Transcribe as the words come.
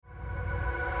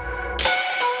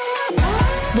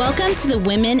Welcome to the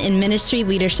Women in Ministry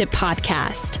Leadership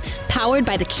Podcast, powered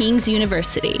by the King's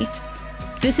University.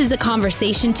 This is a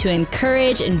conversation to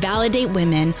encourage and validate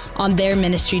women on their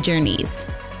ministry journeys.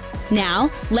 Now,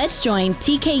 let's join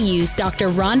TKU's Dr.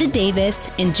 Rhonda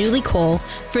Davis and Julie Cole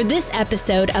for this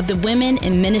episode of the Women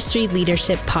in Ministry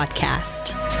Leadership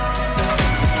Podcast.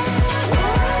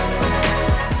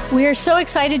 We are so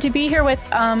excited to be here with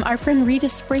our friend Rita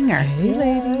Springer. Hey,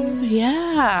 ladies.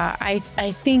 Yeah, I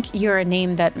think you're a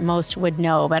name that most would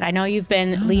know, but I know you've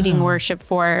been leading worship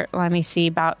for,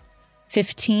 about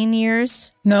 15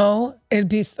 years. No, it'd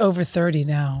be over 30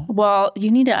 now. Well,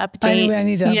 you need to update. I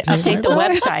need to update the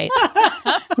website,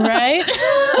 right?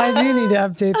 I do need to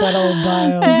update that old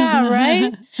bio. Yeah,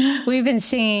 right? We've been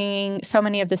singing so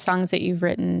many of the songs that you've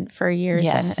written for years,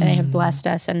 Yes. and they have blessed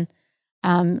us.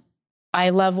 And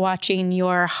I love watching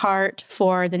your heart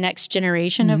for the next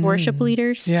generation of worship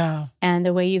leaders. Yeah. And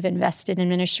the way you've invested in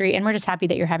ministry. And we're just happy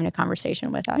that you're having a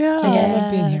conversation with us Yeah, today. I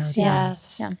love being here.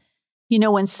 Yes. Yeah. You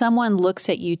know, when someone looks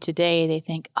at you today, they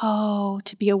think, oh,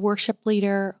 to be a worship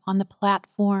leader on the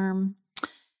platform.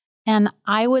 And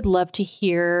I would love to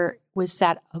hear, was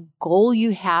that a goal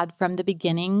you had from the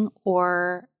beginning,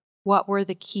 or what were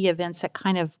the key events that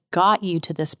kind of got you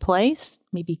to this place?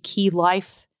 Maybe key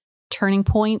life turning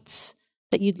points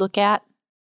that you'd look at?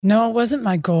 No, it wasn't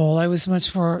my goal. I was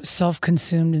much more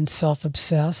self-consumed and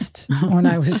self-obsessed when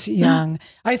I was young.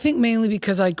 I think mainly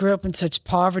because I grew up in such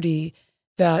poverty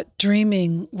that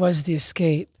dreaming was the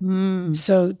escape.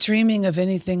 So dreaming of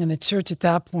anything in the church at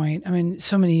that point,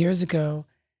 so many years ago,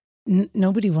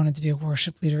 nobody wanted to be a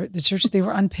worship leader at the church. They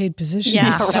were unpaid positions.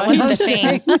 Yeah, that wasn't the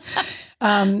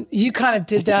thing. You kind of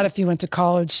did that if you went to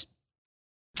college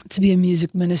to be a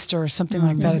music minister or something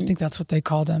like that. I think that's what they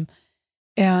called him.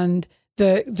 And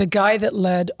the guy that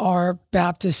led our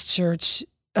Baptist church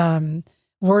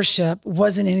worship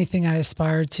wasn't anything I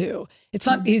aspired to. It's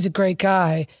not, he's a great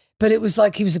guy, but it was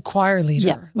like he was a choir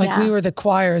leader. We were the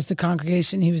choir as the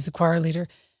congregation, he was the choir leader.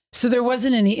 So there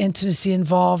wasn't any intimacy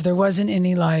involved. There wasn't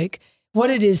any what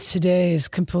it is today is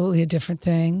completely a different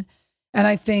thing. And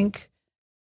I think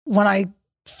when I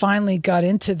finally got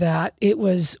into that, it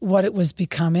was what it was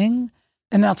becoming.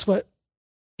 And that's what,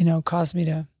 caused me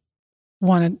to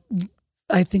want to,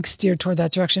 I think, steer toward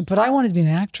that direction. But I wanted to be an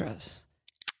actress.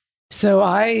 So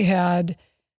I had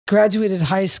graduated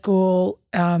high school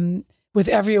with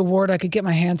every award I could get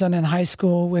my hands on in high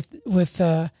school with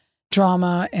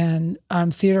drama and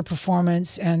theater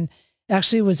performance, and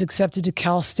actually was accepted to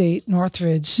Cal State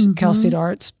Northridge, Cal State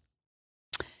Arts.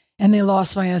 And they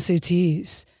lost my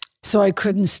SATs. So I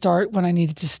couldn't start when I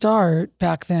needed to start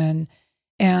back then.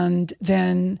 And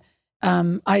then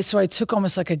I took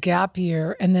almost like a gap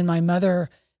year, and then my mother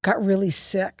got really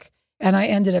sick and I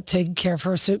ended up taking care of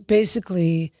her. So it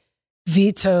basically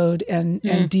vetoed and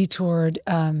detoured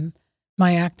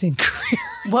my acting career.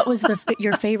 What was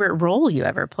your favorite role you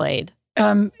ever played?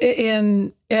 As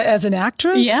an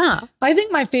actress? Yeah. I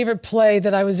think my favorite play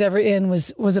that I was ever in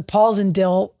was a Pauls and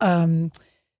Dill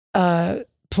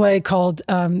play called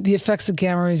The Effects of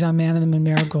Gamma Rays on Man in the Moon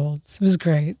Marigolds. It was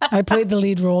great. I played the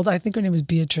lead role. I think her name was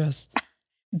Beatrice.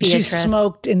 She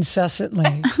smoked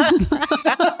incessantly.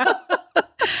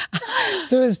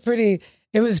 So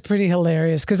it was pretty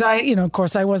hilarious because of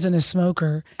course I wasn't a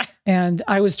smoker, and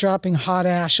I was dropping hot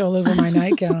ash all over my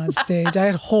nightgown on stage. I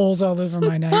had holes all over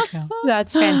my nightgown.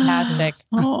 That's fantastic.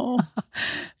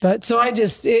 But so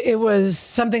it was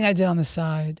something I did on the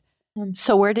side.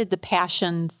 So where did the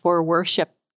passion for worship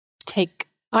take?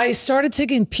 I started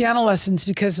taking piano lessons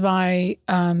because my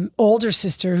older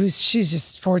sister, she's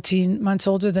just 14 months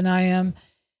older than I am,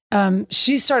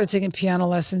 she started taking piano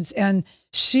lessons, and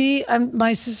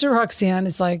my sister Roxanne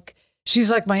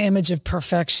she's like my image of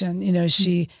perfection.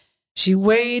 She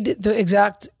weighed the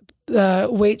exact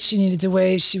weight she needed to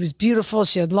weigh. She was beautiful.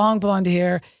 She had long blonde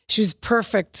hair. She was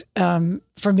perfect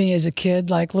for me as a kid.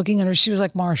 Like looking at her, she was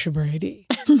like Marsha Brady.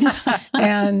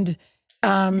 And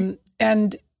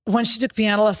when she took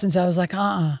piano lessons, I was like,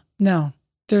 no,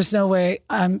 there's no way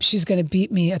she's going to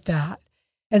beat me at that.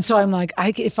 And so I'm like,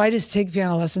 if I just take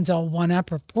piano lessons, I'll one-up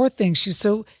her. Poor thing. She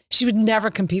would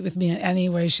never compete with me in any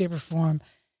way, shape, or form.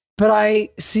 But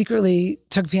I secretly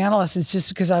took piano lessons just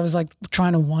because I was like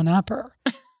trying to one-up her.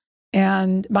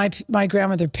 And my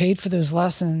grandmother paid for those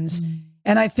lessons.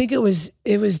 And I think it was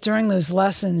during those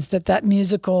lessons that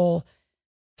musical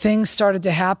thing started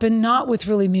to happen, not with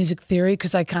really music theory,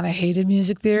 because I kind of hated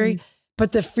music theory,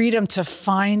 but the freedom to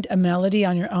find a melody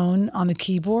on your own on the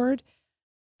keyboard.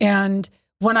 And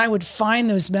when I would find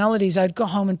those melodies, I'd go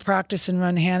home and practice and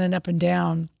run hand up and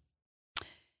down.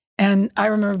 And I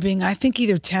remember being, I think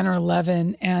either 10 or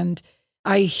 11, and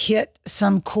I hit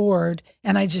some chord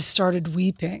and I just started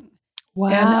weeping. Wow.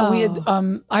 And we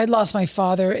had, I had lost my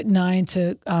father at 9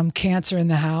 to cancer in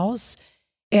the house.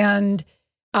 And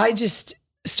I just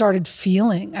started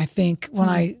feeling, I think, when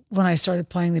I started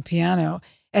playing the piano.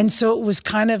 And so it was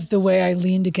kind of the way I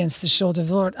leaned against the shoulder of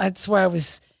the Lord. That's why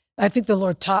I think the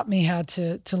Lord taught me how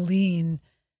to lean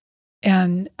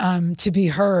and to be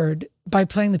heard by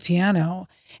playing the piano.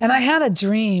 And I had a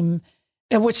dream,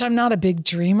 which I'm not a big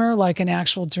dreamer, like an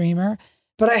actual dreamer,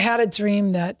 but I had a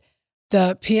dream that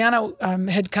the piano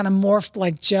had kind of morphed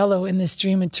like Jell-O in this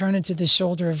dream and turned into the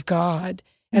shoulder of God.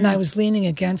 And I was leaning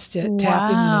against it,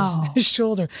 tapping on his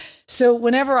shoulder. So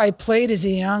whenever I played as a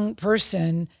young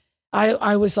person,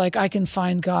 I was like, I can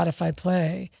find God if I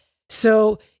play.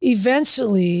 So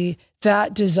eventually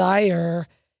that desire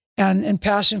and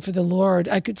passion for the Lord,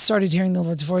 I started hearing the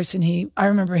Lord's voice, and I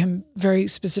remember him very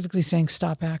specifically saying,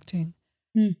 stop acting.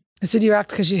 I said, you act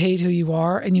because you hate who you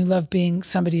are and you love being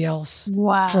somebody else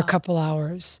for a couple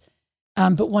hours.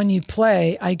 But when you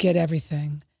play, I get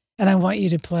everything and I want you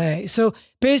to play. So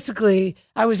basically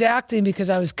I was acting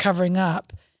because I was covering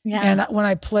up. Yeah. And when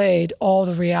I played, all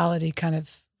the reality kind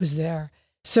of was there.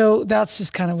 So that's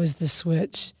just kind of was the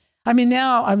switch. I mean,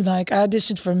 now I'm like, I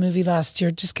auditioned for a movie last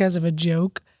year just because of a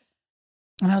joke.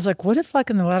 And I was like, what if like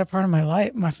in the latter part of my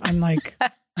life, I'm like...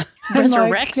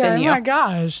 resurrecting you. Oh my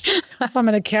gosh. I'm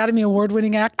an Academy Award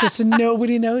winning actress and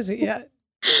nobody knows it yet.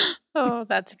 Oh,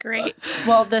 that's great.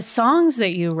 Well, the songs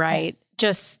that you write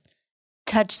just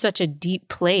touch such a deep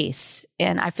place.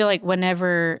 And I feel like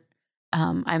whenever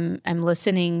I'm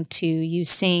listening to you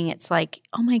sing, it's like,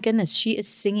 oh my goodness, she is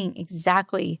singing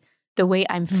exactly the way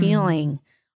I'm feeling.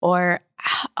 Or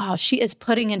she is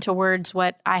putting into words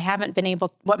what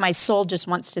what my soul just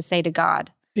wants to say to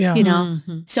God. Yeah. You know?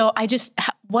 So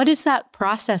what is that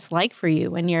process like for you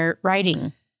when you're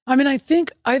writing? I mean, I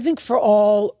think for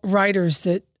all writers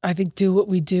that I think do what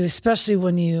we do, especially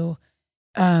when you're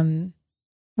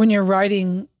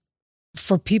writing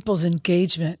for people's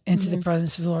engagement into the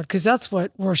presence of the Lord, because that's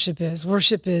what worship is.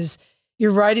 Worship is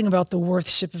you're writing about the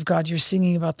worthship of God. You're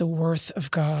singing about the worth of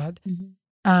God.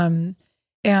 And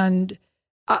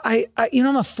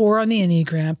I'm a 4 on the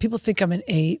Enneagram. People think I'm an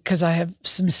 8 because I have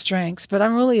some strengths, but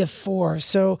I'm really a 4.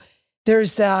 So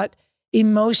there's that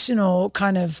emotional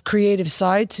kind of creative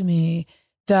side to me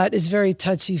that is very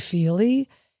touchy-feely.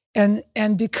 And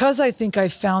because I think I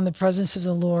found the presence of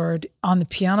the Lord on the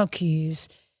piano keys,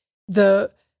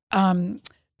 the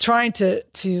trying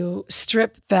to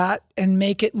strip that and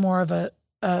make it more of a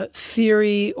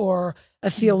theory or a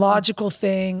theological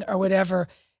thing or whatever,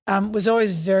 was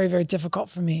always very, very difficult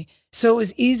for me. So it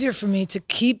was easier for me to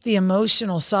keep the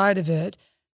emotional side of it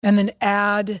and then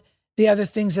add the other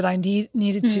things that I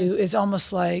needed to is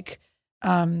almost like,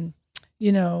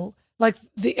 like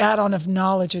the add-on of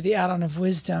knowledge or the add-on of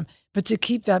wisdom, but to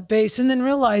keep that base. And then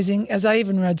realizing, as I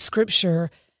even read scripture,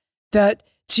 that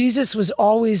Jesus was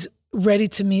always ready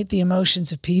to meet the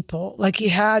emotions of people. Like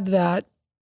he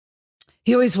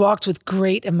always walked with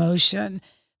great emotion,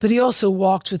 but he also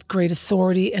walked with great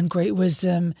authority and great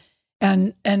wisdom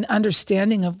and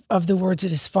understanding of the words of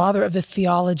his Father, of the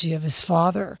theology of his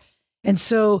Father. And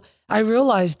so I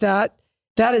realized that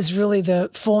is really the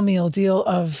full meal deal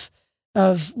of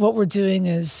what we're doing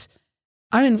is,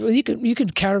 I mean, you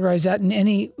could categorize that in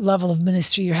any level of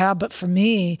ministry you have, but for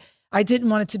me, I didn't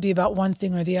want it to be about one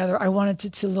thing or the other. I wanted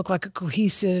it to look like a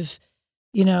cohesive,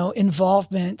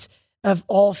 involvement of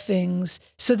all things,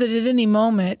 so that at any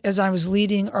moment, as I was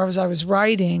leading or as I was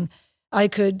writing, I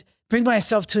could bring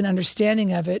myself to an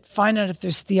understanding of it, find out if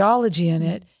there's theology in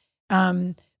it,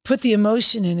 put the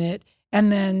emotion in it,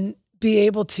 and then be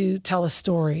able to tell a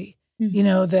story,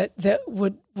 that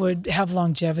would have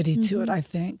longevity to it, I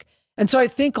think. And so I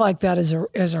think like that as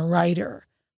a writer.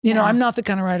 I'm not the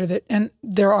kind of writer and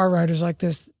there are writers like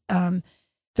this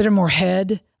that are more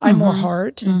head. I'm more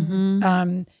heart. And,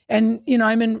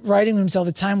 I'm in writing rooms all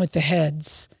the time with the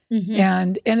heads.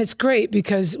 And it's great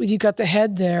because you got the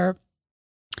head there,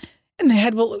 and the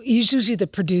head is usually the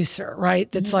producer,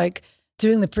 right? That's like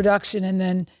doing the production. And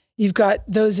then you've got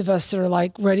those of us that are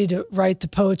like ready to write the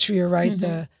poetry or write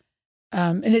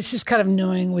and it's just kind of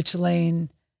knowing which lane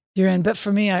you're in. But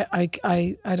for me, I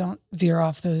don't veer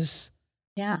off those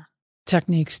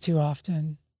techniques too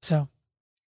often. So.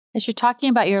 As you're talking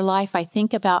about your life, I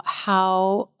think about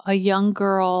how a young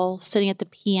girl sitting at the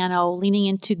piano, leaning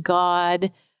into God,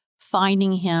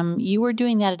 finding him, you were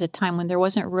doing that at a time when there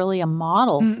wasn't really a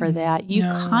model for that. You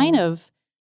kind of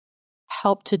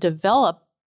helped to develop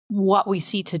what we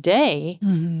see today,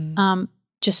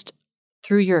 just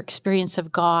through your experience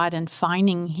of God and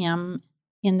finding him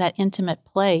in that intimate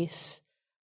place.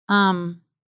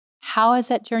 How has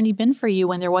that journey been for you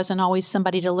when there wasn't always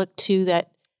somebody to look to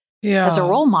that Yeah. as a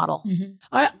role model? Mm-hmm.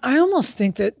 I almost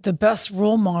think that the best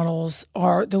role models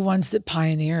are the ones that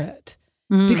pioneer it,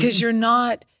 because you're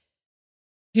not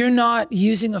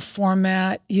using a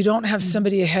format. You don't have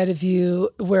somebody ahead of you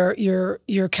where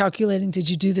you're calculating, did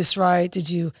you do this right? Did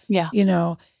you,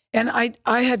 and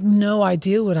I had no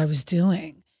idea what I was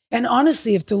doing. And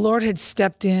honestly, if the Lord had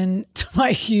stepped in to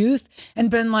my youth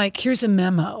and been like, here's a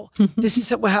memo, this is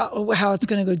how it's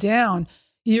going to go down,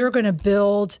 you're going to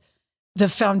build the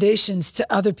foundations to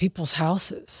other people's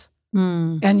houses.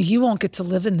 And you won't get to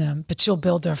live in them, but you'll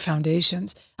build their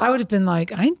foundations. I would have been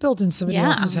like, I ain't building somebody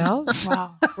else's house.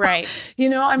 Wow. Right.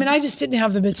 I just didn't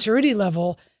have the maturity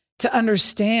level to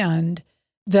understand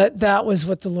that was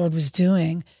what the Lord was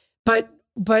doing. But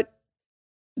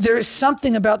there is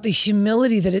something about the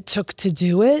humility that it took to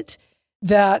do it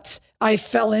that I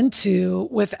fell into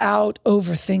without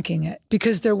overthinking it,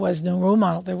 because there was no role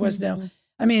model. There was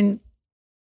Darlene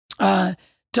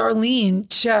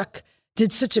Check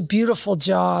did such a beautiful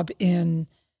job in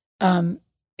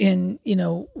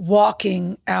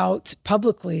walking out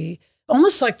publicly,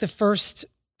 almost like the first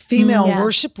female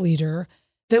worship leader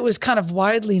that was kind of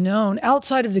widely known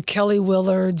outside of the Kelly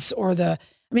Willards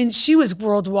she was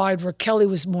worldwide, where Kelly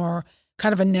was more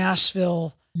kind of a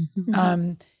Nashville.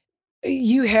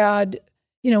 You had,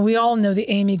 we all know the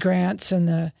Amy Grants and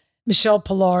the Michelle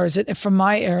Pillars, from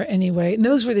my era anyway, and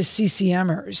those were the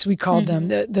CCMers, we called them,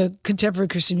 the contemporary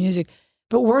Christian music.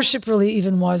 But worship really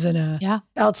even wasn't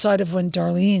outside of when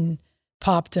Darlene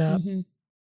popped up.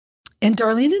 And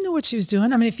Darlene didn't know what she was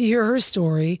doing. If you hear her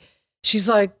story, she's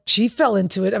like, she fell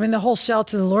into it. The whole Shout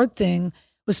to the Lord thing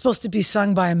was supposed to be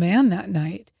sung by a man that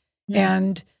night.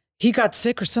 And he got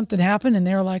sick or something happened, and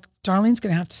they were like, Darlene's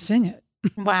going to have to sing it.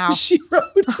 Wow. She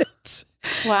wrote it.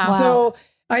 Wow. So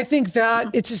I think that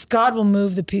it's just God will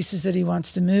move the pieces that he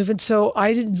wants to move. And so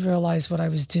I didn't realize what I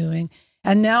was doing.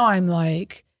 And now I'm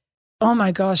like, oh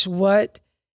my gosh, what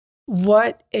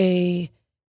a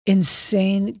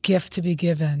insane gift to be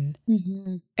given.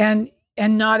 And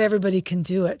not everybody can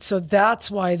do it. So that's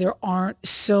why there aren't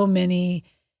so many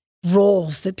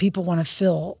roles that people want to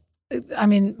fill.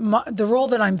 The role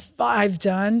that I've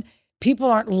done, people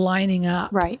aren't lining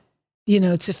up, right?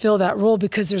 To fill that role,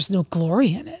 because there's no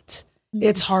glory in it.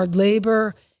 It's hard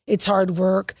labor, it's hard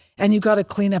work, and you got to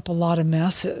clean up a lot of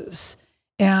messes.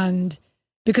 And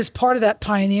because part of that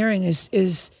pioneering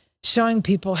is showing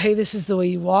people, hey, this is the way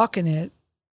you walk in it.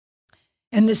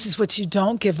 And this is what you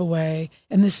don't give away.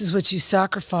 And this is what you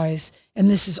sacrifice. And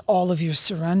this is all of your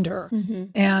surrender.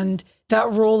 And that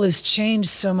role has changed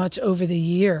so much over the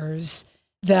years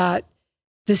that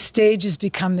the stage has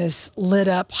become this lit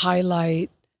up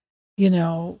highlight,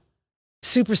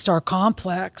 superstar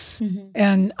complex.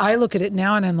 And I look at it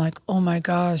now and I'm like, oh my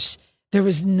gosh, there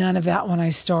was none of that when I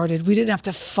started. We didn't have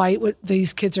to fight what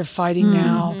these kids are fighting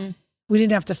now. We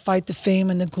didn't have to fight the fame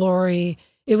and the glory.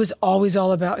 It was always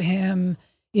all about him,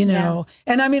 And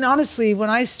honestly, when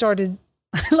I started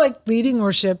leading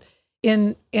worship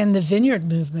in the Vineyard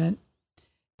movement,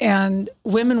 and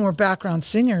women were background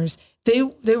singers,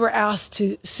 they were asked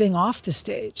to sing off the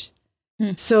stage.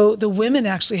 So the women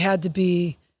actually had to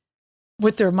be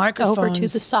with their microphones over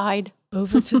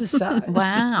to the side.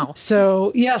 Wow.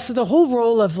 So the whole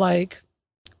role of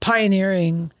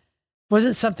pioneering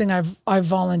wasn't something I've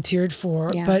volunteered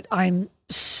for, but I'm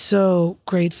so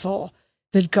grateful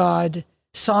that God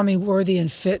saw me worthy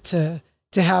and fit to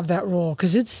have that role,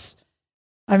 because it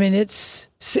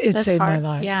saved my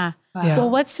life. Yeah. Wow. Yeah. Well,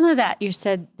 what's some of that? You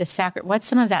said what's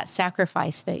some of that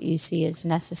sacrifice that you see as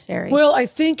necessary? Well, I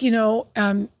think,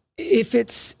 if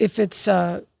it's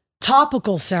a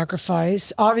topical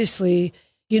sacrifice, obviously,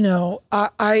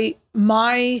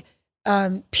 my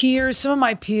peers, some of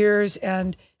my peers,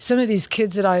 and some of these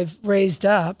kids that I've raised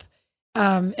up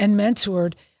and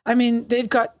mentored, they've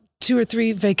got 2 or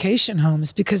 3 vacation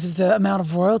homes because of the amount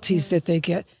of royalties that they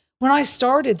get. When I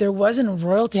started, there wasn't a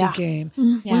royalty game.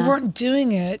 We weren't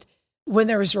doing it when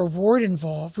there was reward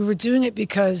involved. We were doing it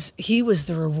because he was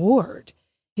the reward.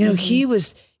 He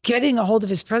was getting a hold of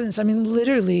his presence.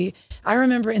 Literally, I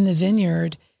remember in the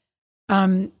Vineyard,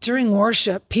 during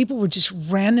worship, people would just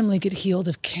randomly get healed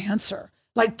of cancer.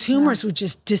 Like tumors would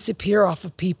just disappear off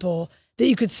of people that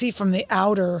you could see from their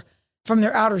outer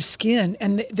skin.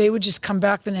 And they would just come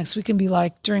back the next week and be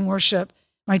like, during worship,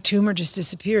 my tumor just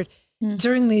disappeared.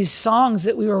 During these songs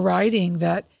that we were writing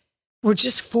that were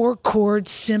just 4 chords,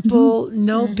 simple,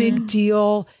 no big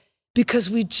deal, because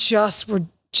we were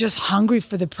just hungry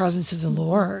for the presence of the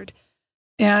Lord.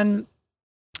 And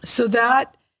so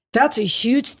that's a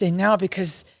huge thing now,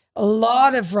 because a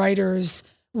lot of writers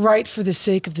write for the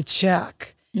sake of the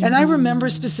check. And I remember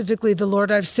specifically the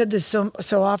Lord, I've said this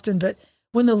so often, but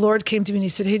when the Lord came to me and he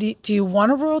said, hey, do you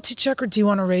want a royalty check or do you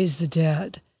want to raise the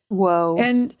dead? Whoa.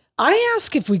 And I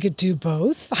asked if we could do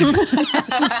both. This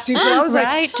is stupid. I was right?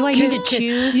 like, do I need to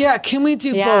choose? Yeah, can we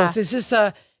do both? Is this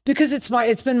because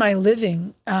it's been my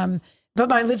living, but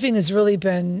my living has really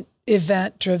been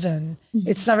event driven.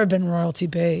 It's never been royalty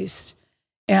based.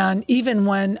 And even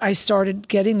when I started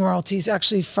getting royalties,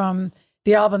 actually from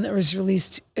the album that was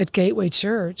released at Gateway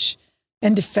Church,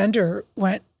 and Defender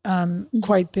went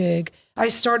quite big, I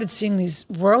started seeing these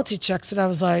royalty checks that I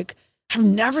was like, I've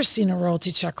never seen a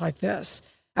royalty check like this.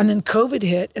 And then COVID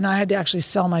hit and I had to actually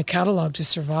sell my catalog to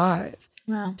survive.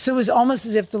 Wow. So it was almost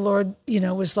as if the Lord,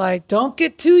 was like, don't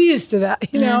get too used to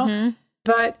that,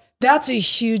 But that's a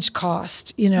huge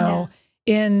cost, in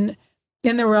the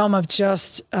realm of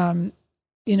just,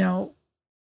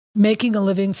 making a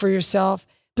living for yourself.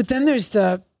 But then there's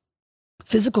the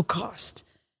physical cost.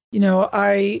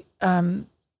 I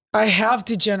have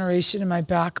degeneration in my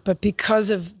back, but because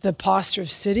of the posture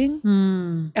of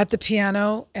sitting at the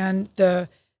piano and the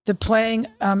playing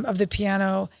of the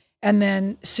piano and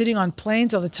then sitting on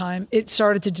planes all the time, it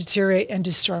started to deteriorate and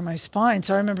destroy my spine.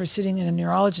 So I remember sitting in a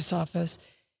neurologist's office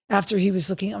after he was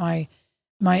looking at my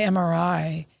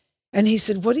MRI, and he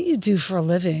said, what do you do for a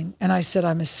living? And I said,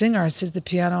 I'm a singer. I sit at the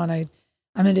piano and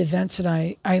I'm at events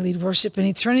and I lead worship. And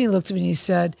he turned and he looked at me and he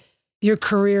said, your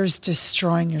career's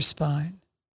destroying your spine.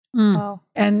 Wow.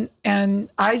 And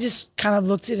I just kind of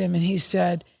looked at him and he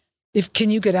said, can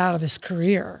you get out of this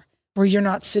career where you're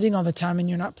not sitting all the time and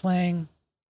you're not playing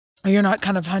or you're not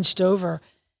kind of hunched over?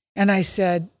 And I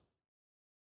said,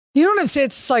 you know what I'm saying?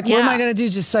 It's like, what am I going to do?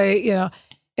 Just say,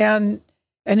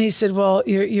 and he said, well,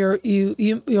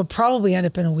 you'll probably end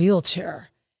up in a wheelchair.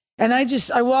 And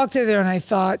I walked in there and I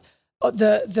thought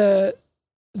the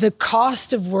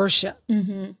cost of worship,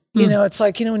 it's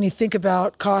like, when you think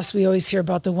about cost, we always hear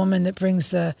about the woman that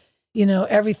brings the,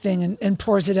 everything and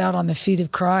pours it out on the feet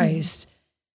of Christ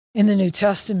in the New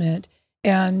Testament.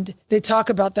 And they talk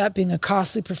about that being a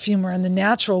costly perfumer and the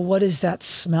natural, what does that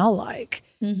smell like?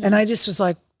 And I just was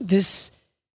like, this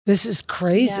is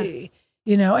crazy,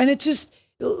 and it just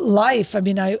life. I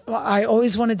mean, I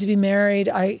always wanted to be married.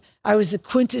 I was the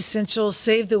quintessential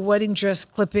save the wedding dress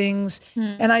clippings.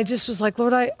 And I just was like,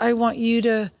 Lord, I want you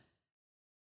to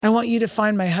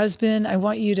find my husband. I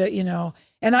want you to,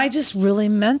 and I just really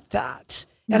meant that.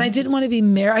 And I didn't want to be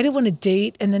married. I didn't want to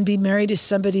date and then be married to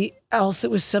somebody else that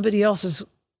was somebody else's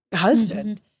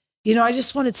husband. I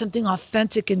just wanted something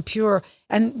authentic and pure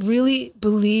and really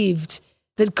believed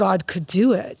that God could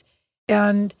do it.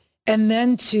 And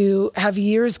then to have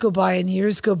years go by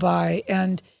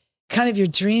and kind of your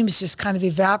dreams just kind of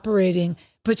evaporating,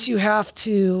 but you have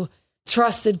to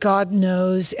trust that God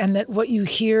knows and that what you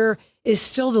hear is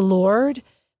still the Lord,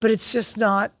 but it's just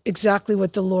not exactly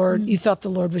what the Lord, you thought the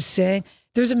Lord was saying.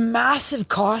 There's a massive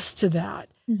cost to that.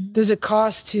 There's a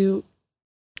cost to,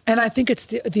 and I think it's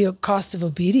the cost of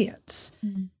obedience,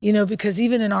 because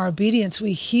even in our obedience,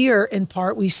 we hear in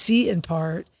part, we see in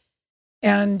part.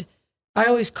 And I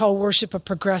always call worship a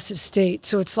progressive state.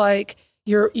 So it's like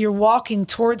you're walking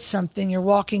towards something, you're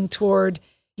walking toward,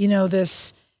 you're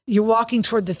walking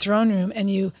toward the throne room and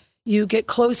you get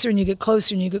closer and you get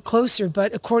closer and you get closer.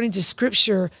 But according to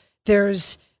scripture,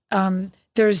 there's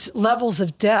levels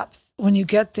of depth when you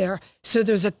get there. So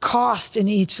there's a cost in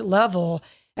each level.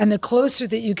 And the closer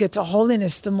that you get to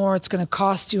holiness, the more it's going to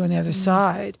cost you on the other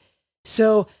side.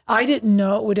 So I didn't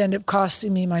know it would end up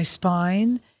costing me my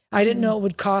spine. I didn't know it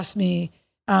would cost me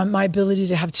my ability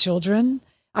to have children.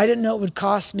 I didn't know it would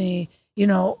cost me,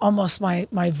 almost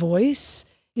my voice.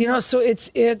 So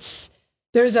it's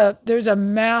there's a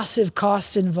massive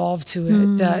cost involved to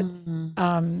it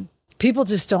that people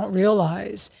just don't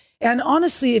realize. And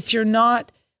honestly, if you're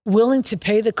not willing to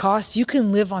pay the cost, you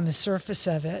can live on the surface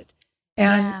of it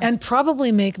and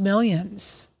probably make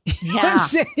millions. You know what I'm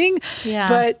saying? Yeah.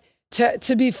 But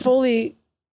to be fully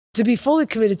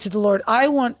committed to the Lord,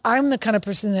 I'm the kind of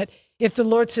person that if the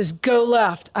Lord says, go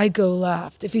left, I go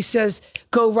left. If he says,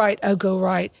 go right, I'll go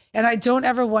right. And I don't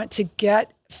ever want to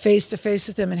get face to face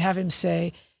with him and have him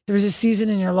say, there was a season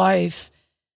in your life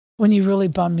when you really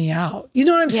bummed me out. You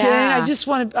know what I'm saying?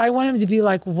 I want him to be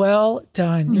like, well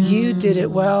done. You did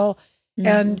it well.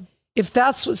 And if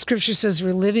that's what scripture says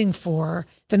we're living for,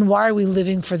 then why are we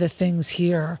living for the things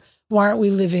here? Why aren't we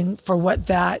living for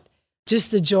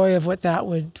just the joy of what that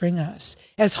would bring us?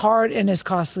 As hard and as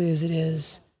costly as it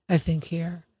is, I think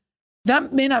here.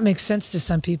 That may not make sense to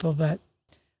some people, but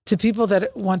to people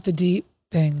that want the deep,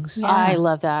 things. Yeah. I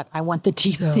love that. I want the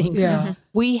deep things. Yeah.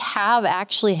 We have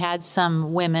actually had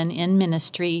some women in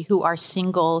ministry who are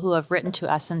single who have written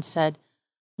to us and said,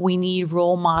 we need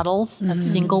role models of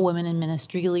single women in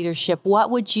ministry leadership. What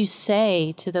would you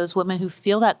say to those women who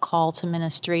feel that call to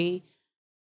ministry?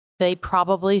 They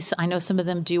probably, I know some of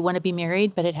them do want to be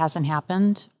married, but it hasn't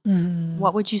happened.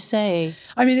 What would you say?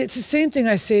 I mean, it's the same thing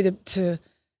I say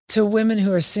to women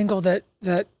who are single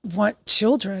that want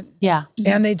children. Yeah.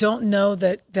 And they don't know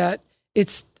that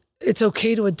it's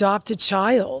okay to adopt a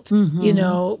child. You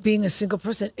know, being a single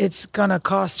person, it's going to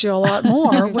cost you a lot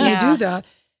more when you do that.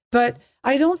 But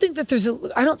I don't think that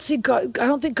I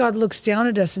don't think God looks down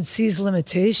at us and sees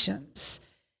limitations.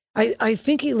 I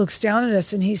think he looks down at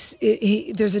us and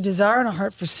there's a desire in our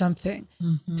heart for something.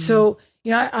 So,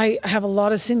 you know, I have a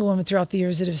lot of single women throughout the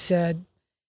years that have said,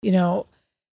 you know,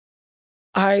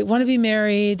 I want to be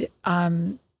married.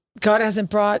 God hasn't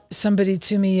brought somebody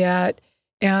to me yet.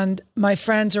 And my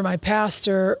friends or my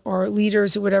pastor or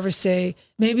leaders or whatever say,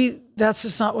 maybe that's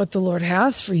just not what the Lord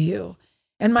has for you.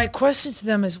 And my question to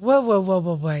them is, whoa,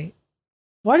 wait.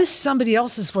 Why does somebody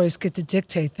else's voice get to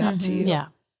dictate that to you? Yeah.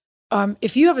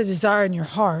 If you have a desire in your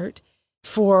heart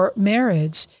for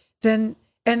marriage, then,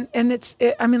 I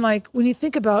mean, like when you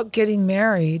think about getting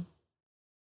married,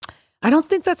 I don't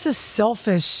think that's a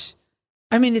selfish,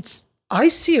 I mean, I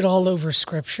see it all over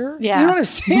scripture. Yeah. You know what I'm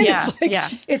saying? Yeah. It's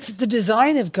like, it's the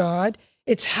design of God.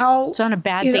 It's how. It's not a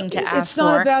bad thing to ask for. It's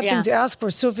not a bad thing to ask for.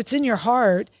 So if it's in your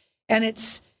heart and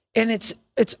it's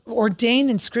ordained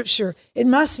in scripture, it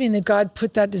must mean that God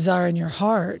put that desire in your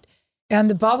heart. And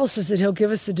the Bible says that he'll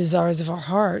give us the desires of our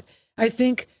heart. I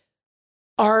think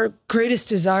our greatest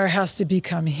desire has to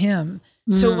become him.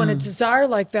 So when a desire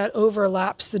like that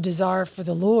overlaps the desire for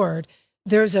the Lord,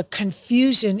 there's a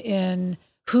confusion in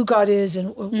who God is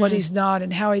and what he's not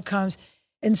and how he comes.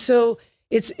 And so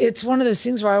it's one of those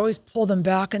things where I always pull them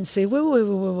back and say,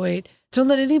 wait. Don't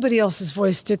let anybody else's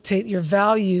voice dictate your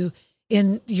value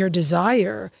in your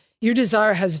desire. Your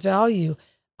desire has value.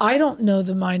 I don't know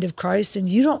the mind of Christ and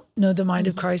you don't know the mind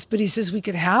of Christ, but he says we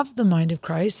could have the mind of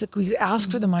Christ, that we could ask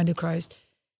for the mind of Christ.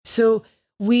 So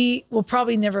we will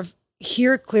probably never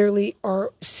hear clearly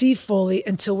or see fully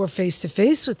until we're face to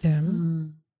face with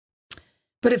him.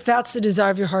 But if that's the desire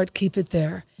of your heart, keep it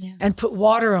there and put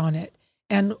water on it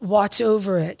and watch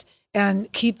over it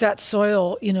and keep that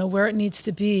soil, you know, where it needs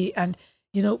to be and,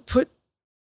 you know, put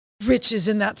riches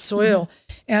in that soil.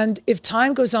 And if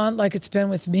time goes on, like it's been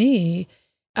with me,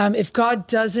 if God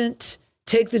doesn't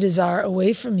take the desire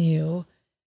away from you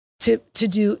to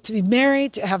be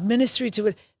married, to have ministry,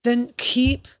 then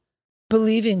keep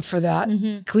believing for that.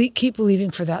 Keep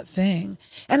believing for that thing.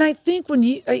 And I think when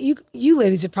you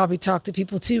ladies have probably talked to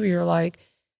people too, where you're like,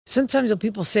 sometimes when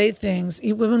people say things,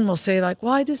 women will say like,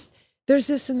 well, there's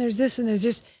this and there's this and there's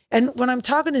this. And when I'm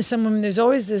talking to some women, there's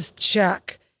always this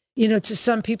check, you know, to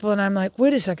some people. And I'm like,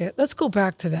 wait a second, let's go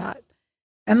back to that.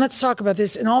 And let's talk about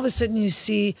this. And all of a sudden you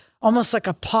see almost like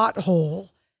a pothole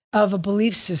of a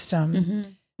belief system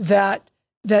that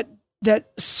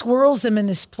swirls them in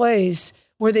this place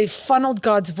where they've funneled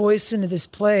God's voice into this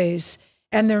place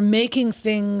and they're making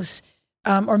things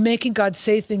or making God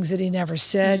say things that he never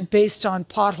said based on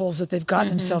potholes that they've gotten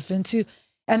themselves into.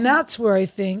 And that's where I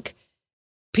think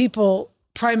people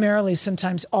primarily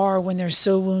sometimes are when they're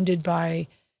so wounded by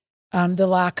the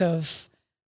lack of,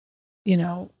 you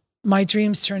know, my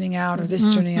dreams turning out or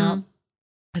this turning out.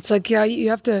 It's like, yeah, you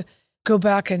have to go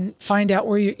back and find out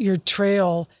where your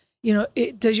trail, you know,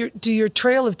 do your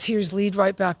trail of tears lead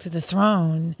right back to the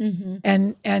throne?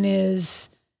 And is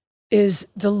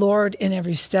the Lord in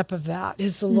every step of that?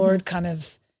 Is the Lord kind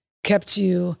of kept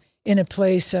you in a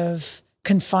place of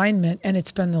confinement and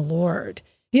it's been the Lord?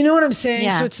 You know what I'm saying? Yeah.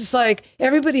 So it's just like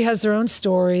everybody has their own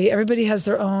story. Everybody has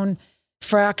their own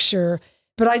fracture.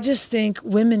 But I just think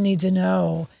women need to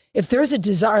know if there's a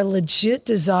desire, legit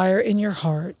desire in your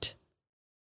heart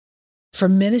for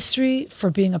ministry, for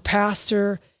being a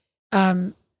pastor,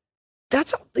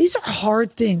 these are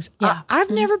hard things. Yeah. I've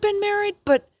never been married,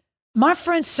 but my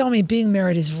friends tell me being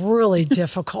married is really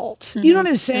difficult. You know what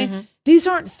I'm saying? These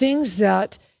aren't things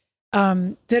that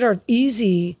are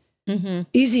easy,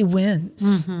 easy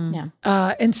wins.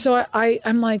 And so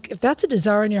I'm like, if that's a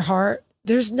desire in your heart,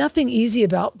 there's nothing easy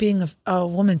about being a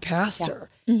woman pastor.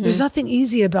 There's nothing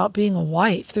easy about being a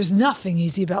wife. There's nothing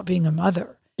easy about being a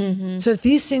mother. So if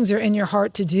these things are in your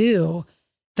heart to do,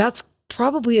 that's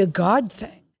probably a God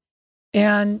thing.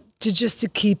 And to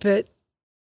keep it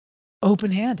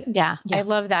open-handed. Yeah. I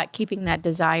love that, keeping that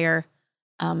desire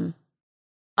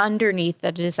underneath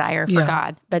the desire for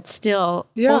God, but still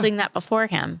holding that before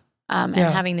him and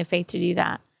having the faith to do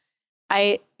that.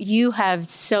 you have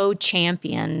so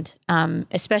championed,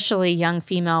 especially young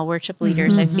female worship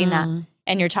leaders. I've seen that.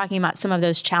 And you're talking about some of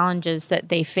those challenges that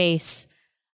they face.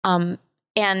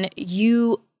 And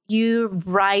you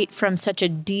write from such a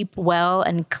deep well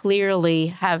and clearly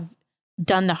have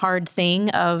done the hard thing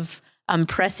of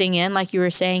pressing in, like you were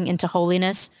saying, into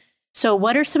holiness. So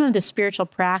what are some of the spiritual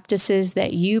practices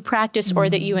that you practice or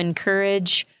that you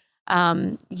encourage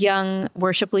young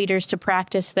worship leaders to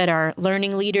practice, that are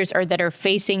learning leaders or that are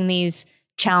facing these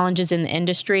challenges in the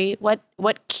industry?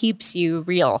 What keeps you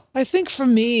real? I think for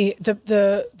me,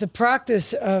 the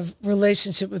practice of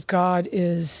relationship with God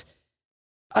is,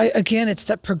 again, it's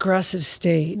that progressive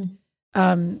state.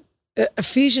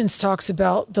 Ephesians talks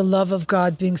about the love of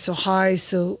God being so high,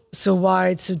 so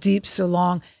wide, so deep, so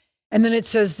long. And then it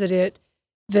says that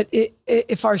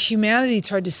if our humanity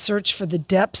tried to search for the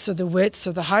depths or the widths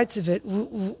or the heights of it,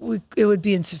 it would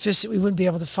be insufficient. We wouldn't be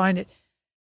able to find it.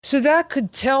 So that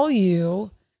could tell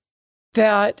you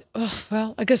that,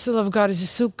 I guess the love of God is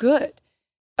just so good.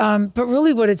 But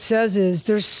really what it says is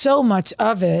there's so much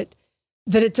of it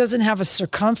that it doesn't have a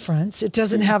circumference. It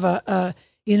doesn't have a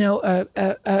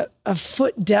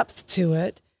foot depth to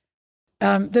it,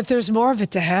 that there's more of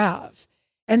it to have.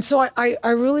 And so I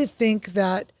really think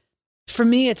that for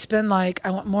me, it's been like,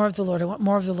 I want more of the Lord. I want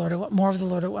more of the Lord. I want more of the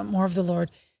Lord. I want more of the Lord,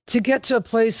 to get to a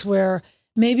place where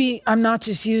maybe I'm not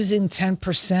just using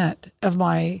 10% of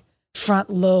my front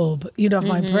lobe, of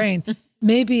my brain.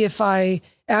 Maybe if I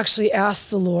actually ask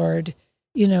the Lord,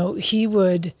 he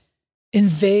would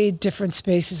invade different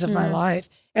spaces of my life.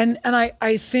 And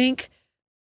I think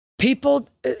people,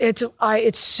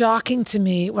 it's shocking to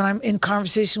me when I'm in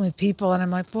conversation with people and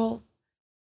I'm like, well,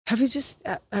 have you just,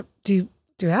 do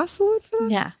you ask the Lord for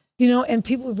that? Yeah. And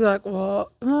people would be like,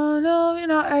 well,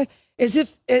 no, as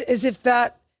if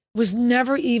that was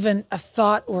never even a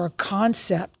thought or a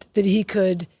concept that he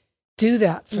could do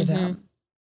that for them.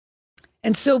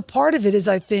 And so part of it is,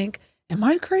 I think, am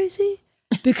I crazy?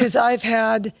 Because I've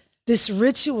had this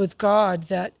ritual with God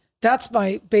that's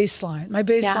my baseline. My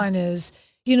baseline is,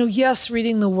 yes,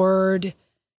 reading the word,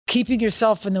 keeping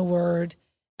yourself in the word.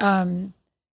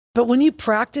 But when you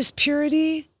practice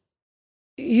purity,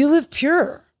 you live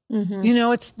pure.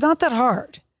 It's not that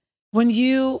hard. When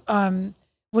you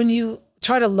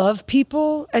try to love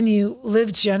people and you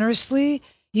live generously,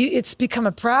 it's become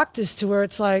a practice to where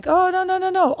it's like, oh,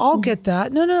 no, I'll get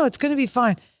that. No, it's going to be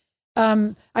fine.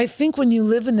 I think when you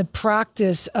live in the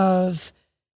practice of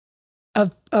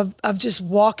just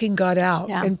walking God out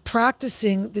and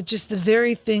practicing just the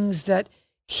very things that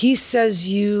he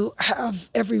says you have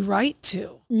every right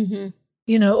to,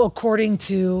 according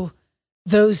to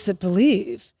those that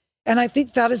believe. And I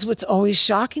think that is what's always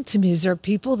shocking to me, is there are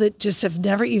people that just have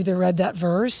never either read that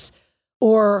verse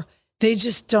or they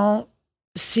just don't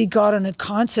see God on a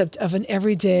concept of an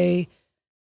everyday.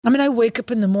 I mean, I wake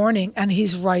up in the morning and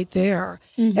he's right there.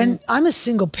 And I'm a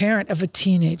single parent of a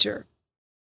teenager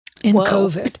in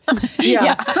COVID.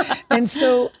 And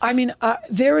so, I mean,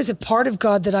 there is a part of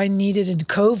God that I needed in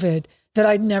COVID that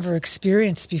I'd never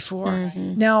experienced before.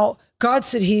 Now, God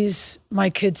said he's my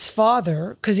kid's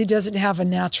father because he doesn't have a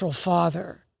natural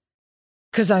father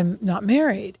because I'm not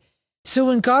married. So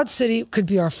when God said he could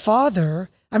be our father,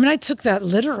 I mean, I took that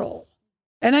literal.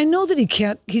 And I know that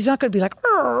he's not going to be like,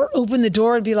 open the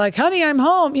door and be like, honey, I'm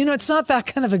home. It's not that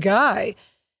kind of a guy.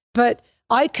 But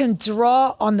I can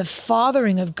draw on the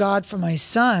fathering of God for my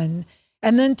son,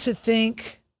 and then to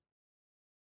think,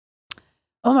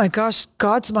 oh my gosh,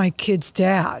 God's my kid's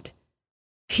dad.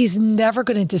 He's never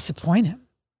going to disappoint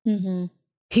him.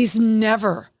 He's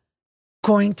never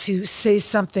going to say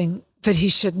something that he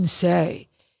shouldn't say.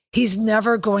 He's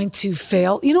never going to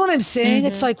fail. You know what I'm saying?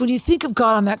 It's like when you think of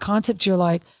God on that concept, you're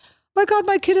like, my God,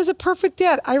 my kid is a perfect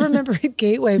dad. I remember at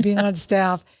Gateway being on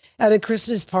staff at a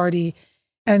Christmas party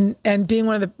and being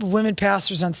one of the women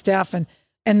pastors on staff. And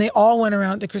they all went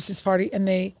around at the Christmas party and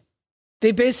they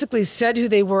basically said who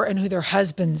they were and who their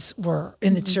husbands were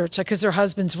in the church, like, because their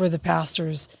husbands were the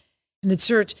pastors in the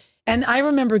church. And I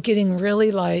remember getting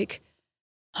really like,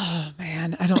 oh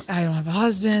man, I don't have a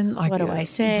husband. Like, what do I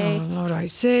say? What do I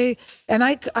say? And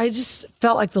I just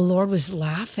felt like the Lord was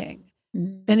laughing.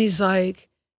 And he's like,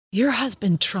 your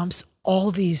husband trumps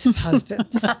all these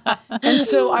husbands. And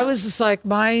so I was just like,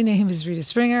 my name is Rita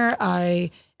Springer.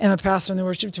 I am a pastor in the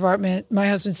worship department. My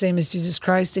husband's name is Jesus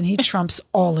Christ, and he trumps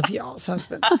all of y'all's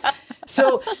husbands.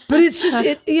 So, but it's just,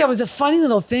 it was a funny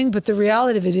little thing. But the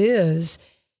reality of it is,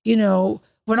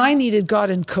 when I needed God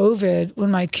in COVID,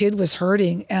 when my kid was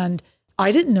hurting, and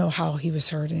I didn't know how he was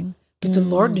hurting, but the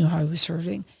Lord knew how he was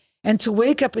hurting. And to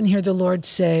wake up and hear the Lord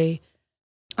say,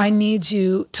 I need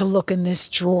you to look in this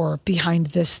drawer behind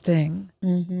this thing.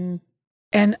 Mm-hmm.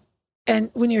 And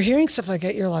when you're hearing stuff like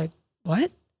that, you're like,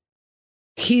 what?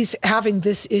 He's having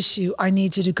this issue. I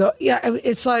need you to go. Yeah,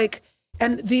 it's like,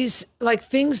 and these like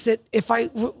things that if I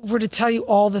were to tell you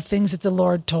all the things that the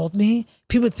Lord told me,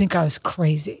 people would think I was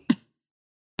crazy.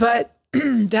 But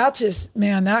that just,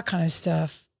 man, that kind of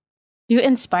stuff. You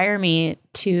inspire me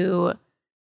to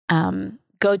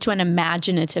go to an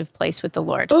imaginative place with the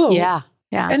Lord. Oh, Yeah.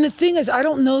 Yeah. And the thing is, I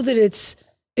don't know that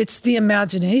it's the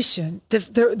imagination.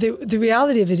 The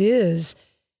reality of it is,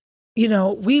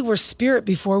 we were spirit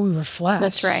before we were flesh.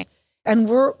 That's right. And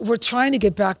we're trying to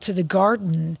get back to the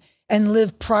garden and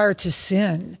live prior to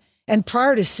sin. And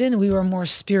prior to sin, we were more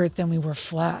spirit than we were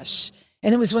flesh.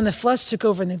 And it was when the flesh took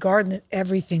over in the garden that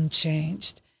everything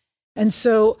changed. And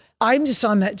so I'm just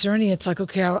on that journey. It's like,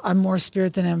 okay, I'm more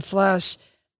spirit than I'm flesh.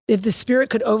 If the spirit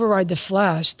could override the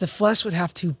flesh would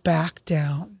have to back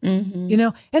down,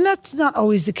 and that's not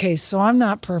always the case. So I'm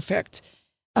not perfect.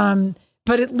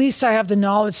 But at least I have the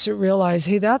knowledge to realize,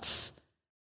 hey, that's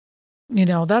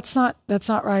not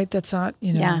right. That's not,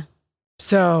 Yeah.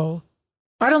 So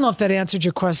I don't know if that answered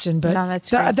your question, but No,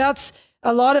 that's great. that's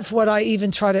a lot of what I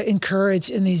even try to encourage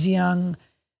in these young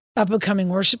up and coming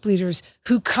worship leaders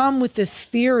who come with the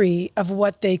theory of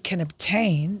what they can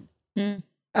obtain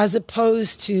as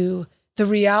opposed to the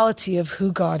reality of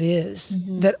who God is,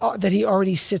 that he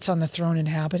already sits on the throne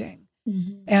inhabiting,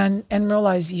 and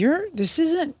realize this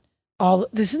isn't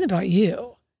about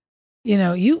you.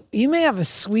 You may have a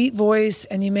sweet voice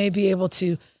and you may be able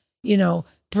to,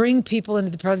 bring people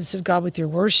into the presence of God with your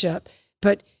worship,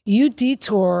 but you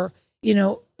detour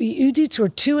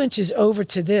 2 inches over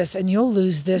to this and you'll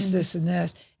lose this, this, and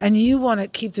this. And you want to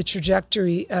keep the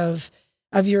trajectory of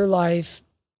your life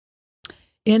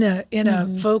in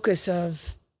a focus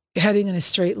of heading in a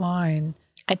straight line.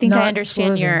 I think not I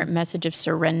understand swerving. your message of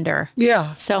surrender.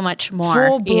 Yeah. So much more.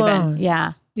 Full blown. Even.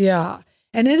 Yeah. Yeah.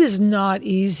 And it is not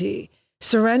easy.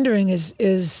 Surrendering is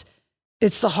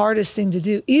it's the hardest thing to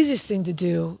do. Easiest thing to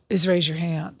do is raise your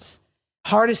hands.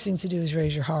 Hardest thing to do is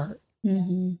raise your heart.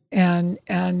 Mm-hmm. And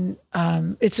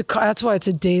that's why it's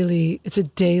a daily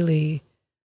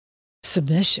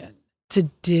submission. It's a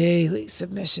daily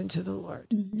submission to the Lord.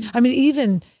 Mm-hmm. I mean,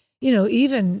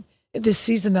 even this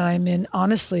season that I'm in,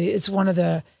 honestly, it's one of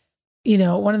the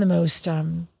most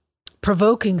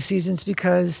provoking seasons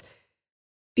because,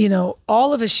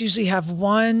 all of us usually have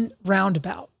one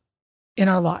roundabout in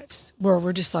our lives where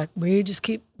we're just like, when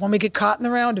we get caught in the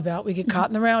roundabout, we get caught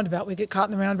in the roundabout, we get caught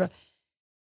in the roundabout.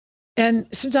 And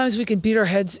sometimes we can beat our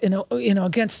heads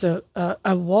against a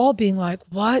wall being like,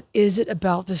 what is it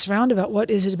about this roundabout?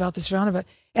 What is it about this roundabout?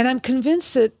 And I'm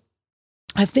convinced that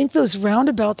I think those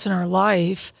roundabouts in our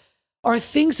life are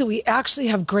things that we actually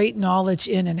have great knowledge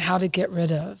in and how to get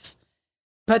rid of.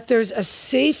 But there's a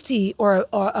safety or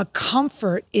a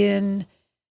comfort in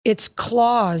its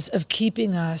clause of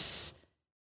keeping us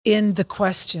in the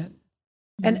question.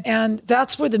 And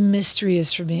that's where the mystery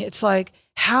is for me. It's like,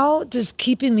 how does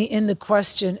keeping me in the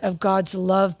question of God's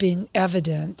love being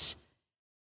evident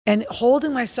and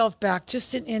holding myself back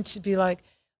just an inch to be like,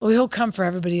 well, he'll come for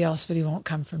everybody else, but he won't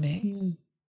come for me.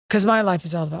 Because my life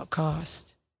is all about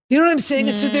cost. You know what I'm saying?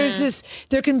 And so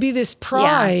there can be this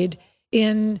pride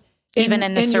in even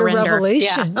in the your surrender.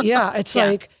 revelation. Yeah. It's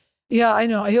like, yeah, I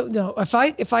know.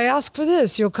 If I ask for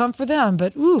this, you'll come for them.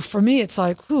 But for me, it's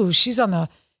like, she's on the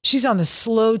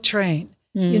slow train,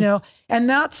 and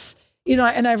that's,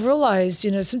 and I've realized,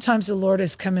 sometimes the Lord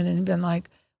has come in and been like,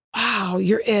 wow,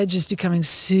 your edge is becoming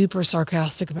super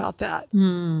sarcastic about that.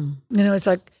 It's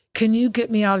like, can you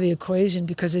get me out of the equation?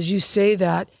 Because as you say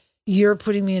that, you're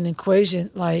putting me in the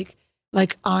equation like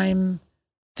I'm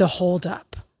the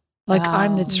holdup, like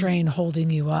I'm the train holding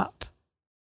you up.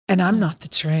 And I'm not the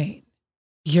train.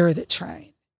 You're the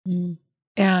train.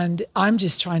 And I'm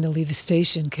just trying to leave the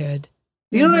station, kid.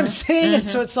 You know what I'm saying? And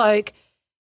so it's like,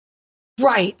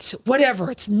 right, whatever.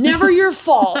 It's never your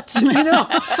fault,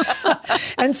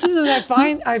 And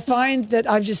sometimes I find that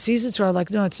I've just seasons where I'm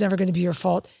like, no, it's never going to be your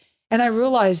fault. And I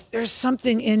realize there's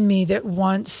something in me that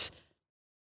wants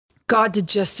God to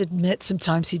just admit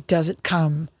sometimes he doesn't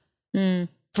come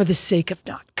for the sake of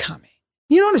not coming.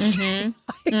 You know what I'm saying?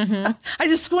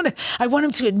 I want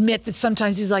him to admit that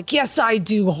sometimes he's like, yes, I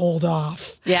do hold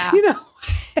off. Yeah.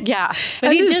 Yeah.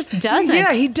 But he just doesn't.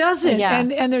 Yeah, he doesn't. Yeah.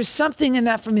 And there's something in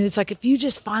that for me that's like, if you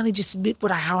just finally just admit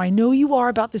how I know you are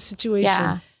about the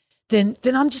situation, then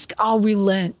I'll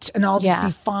relent and I'll just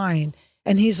be fine.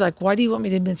 And he's like, why do you want me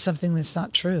to admit something that's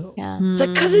not true? Yeah. It's like,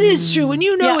 because it is true. And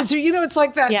it's true. It's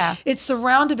like that. Yeah. It's the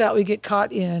roundabout we get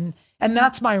caught in. And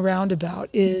that's my roundabout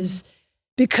is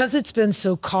because it's been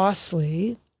so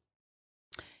costly,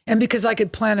 and because I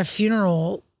could plan a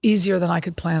funeral easier than I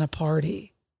could plan a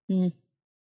party,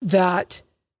 that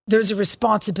there's a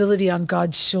responsibility on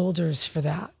God's shoulders for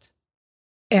that.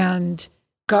 And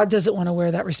God doesn't want to wear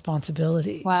that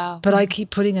responsibility. Wow. But I keep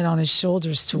putting it on his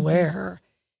shoulders to wear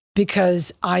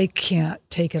because I can't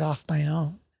take it off my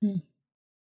own.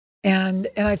 And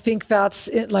I think that's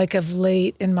it, like of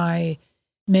late in my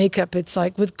makeup, it's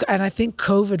like and I think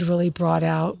COVID really brought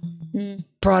out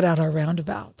our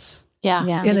roundabouts.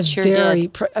 Yeah. In a sure very,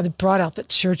 brought out the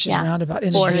church's roundabout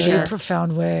in a very sure.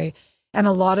 profound way. And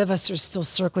a lot of us are still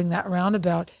circling that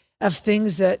roundabout of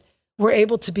things that were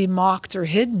able to be mocked or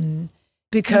hidden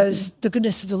because the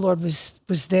goodness of the Lord was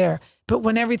there. But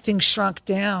when everything shrunk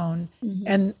down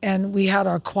and we had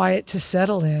our quiet to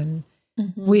settle in,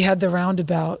 we had the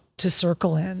roundabout to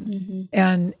circle in.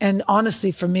 And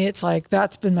honestly, for me, it's like,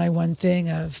 that's been my one thing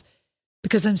of,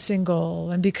 because I'm single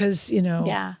and because,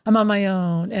 I'm on my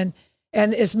own. And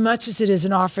as much as it is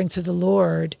an offering to the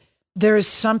Lord, there is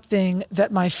something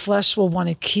that my flesh will want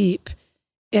to keep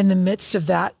in the midst of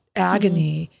that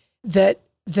agony that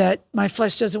my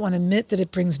flesh doesn't want to admit that it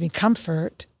brings me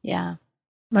comfort. Yeah.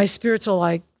 My spirits will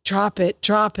like, drop it,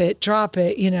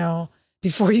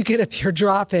 before you get up here,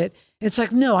 drop it. It's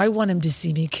like, no, I want him to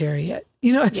see me carry it.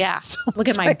 Look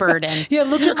at my burden. Yeah,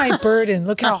 look at my burden.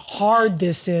 Look how hard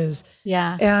this is.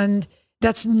 Yeah. And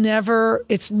it's never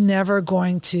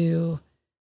going to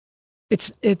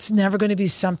be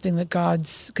something that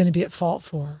God's going to be at fault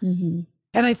for. And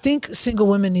I think single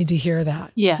women need to hear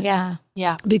that. Yes. Yeah.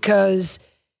 Yeah. Because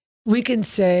we can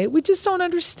say, we just don't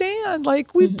understand.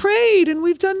 Like, we've prayed and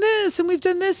we've done this and we've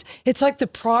done this. It's like the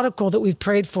prodigal that we've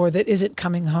prayed for that isn't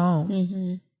coming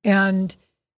home. And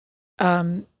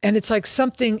it's like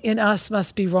something in us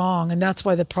must be wrong. And that's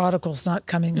why the prodigal's not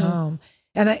coming home.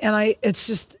 And I, it's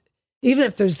just, even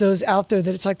if there's those out there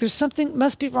that it's like, there's something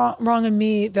must be wrong in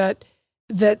me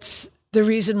that's the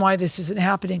reason why this isn't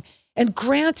happening. And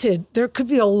granted, there could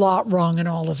be a lot wrong in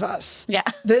all of us. Yeah.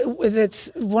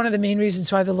 That's one of the main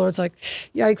reasons why the Lord's like,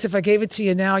 yikes, if I gave it to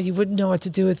you now, you wouldn't know what to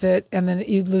do with it. And then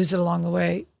you'd lose it along the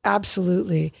way.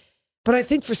 Absolutely. But I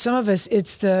think for some of us,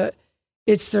 it's the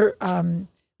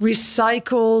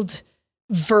recycled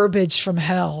verbiage from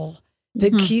hell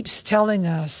that keeps telling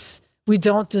us we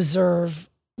don't deserve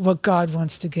what God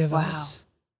wants to give us.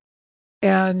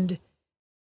 And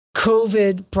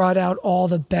COVID brought out all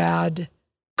the bad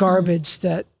garbage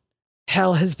that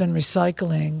hell has been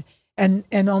recycling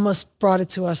and almost brought it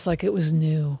to us like it was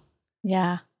new.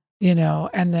 Yeah. And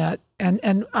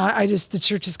I just, the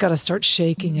church has got to start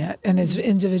shaking it. And as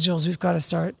individuals, we've got to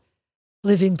start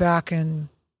living back in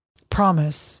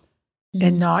promise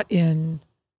and not in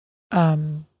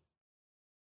almost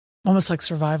like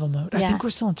survival mode. I think we're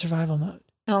still in survival mode.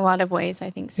 In a lot of ways, I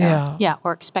think so. Yeah.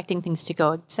 Or expecting things to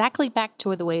go exactly back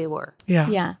to the way they were. Yeah.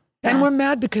 Yeah. And we're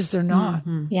mad because they're not.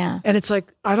 Yeah. And it's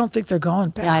like, I don't think they're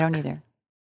going back. Yeah, I don't either.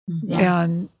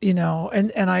 And,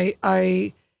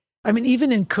 I mean,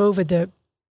 even in COVID,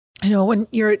 when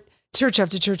you're at church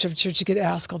after church after church, you get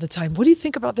asked all the time, what do you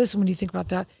think about this? And what do you think about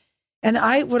that? And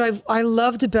what I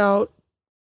loved about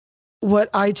what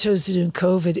I chose to do in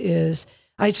COVID is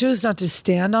I chose not to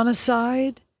stand on a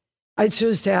side. I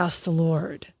chose to ask the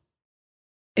Lord.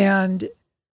 And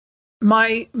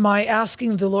my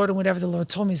asking the Lord and whatever the Lord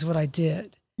told me is what I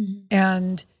did.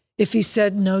 And if he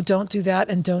said, no, don't do that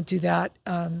and don't do that,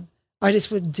 I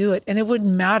just wouldn't do it. And it wouldn't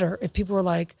matter if people were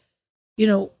like,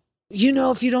 if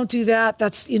you don't do that,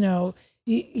 that's, you're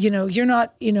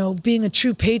not, being a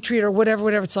true patriot or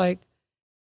whatever. It's like,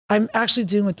 I'm actually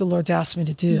doing what the Lord's asked me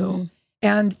to do.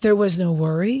 And there was no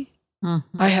worry.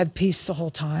 I had peace the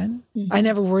whole time. I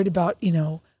never worried about,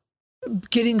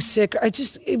 getting sick.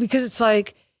 Because it's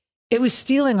like, it was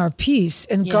stealing our peace,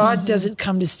 and God doesn't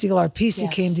come to steal our peace. He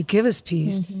came to give us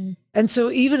peace. And so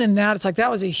even in that, it's like,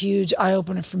 that was a huge eye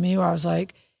opener for me where I was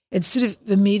like, instead of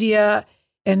the media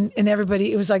and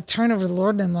everybody, it was like, turn over to the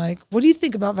Lord. And I'm like, what do you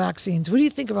think about vaccines? What do you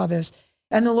think about this?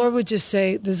 And the Lord would just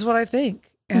say, this is what I think.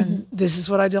 And this is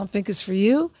what I don't think is for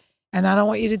you. And I don't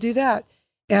want you to do that.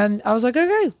 And I was like,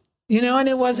 okay, and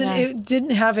it wasn't, it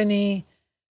didn't have any,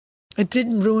 it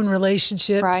didn't ruin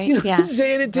relationships. Right. You know what I'm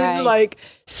saying? It didn't like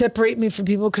separate me from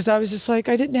people because I was just like,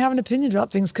 I didn't have an opinion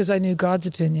about things because I knew God's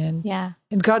opinion. Yeah.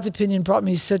 And God's opinion brought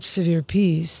me such severe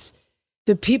peace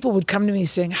that people would come to me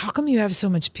saying, how come you have so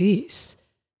much peace?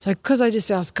 It's like, because I just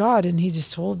asked God and he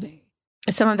just told me.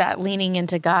 Some of that leaning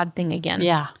into God thing again.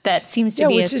 Yeah. That seems to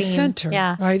be which a is theme. center,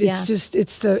 right? It's just,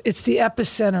 it's the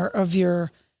epicenter of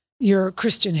your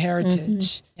Christian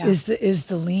heritage is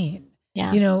the lean.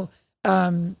 Yeah.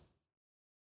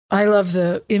 I love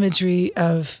the imagery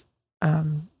of,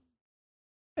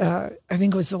 I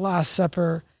think it was the Last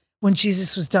Supper when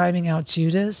Jesus was diming out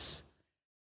Judas.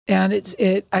 And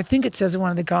I think it says in one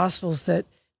of the Gospels that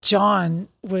John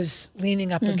was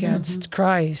leaning up against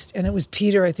Christ. And it was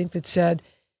Peter, I think, that said,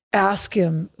 ask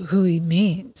him who he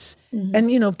means.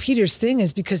 And, Peter's thing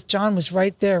is because John was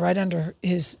right there, right under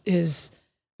his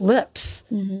lips,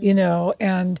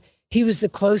 and he was the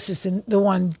closest and the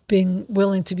one being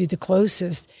willing to be the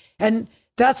closest. And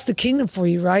that's the kingdom for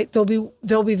you, right?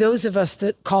 There'll be those of us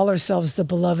that call ourselves the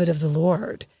beloved of the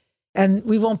Lord, and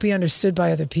we won't be understood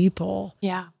by other people.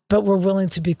 Yeah. But we're willing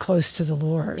to be close to the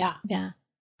Lord. Yeah. Yeah.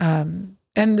 And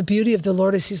the beauty of the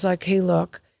Lord is he's like, hey,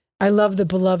 look, I love the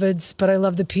beloveds, but I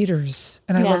love the Peters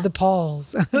and I love the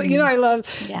Pauls. I love,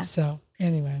 so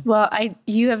anyway. Well,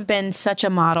 you have been such a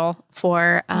model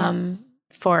for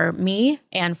me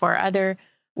and for other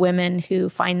women who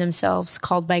find themselves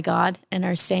called by God and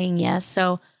are saying yes.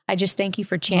 So I just thank you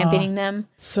for championing them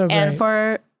and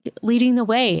for leading the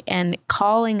way and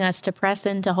calling us to press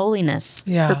into holiness.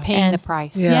 Yeah. For paying the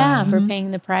price. Yeah, for paying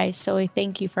the price. So we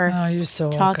thank you for you're so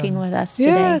talking welcome. with us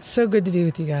today. Yeah, it's so good to be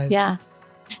with you guys. Yeah.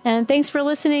 And thanks for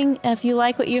listening. If you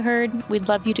like what you heard, we'd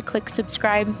love you to click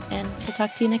subscribe, and we'll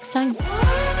talk to you next time.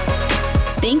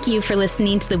 Thank you for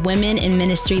listening to the Women in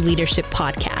Ministry Leadership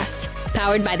Podcast,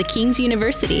 powered by the King's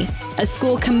University, a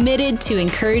school committed to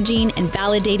encouraging and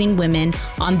validating women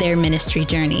on their ministry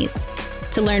journeys.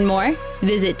 To learn more,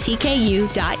 visit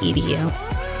tku.edu.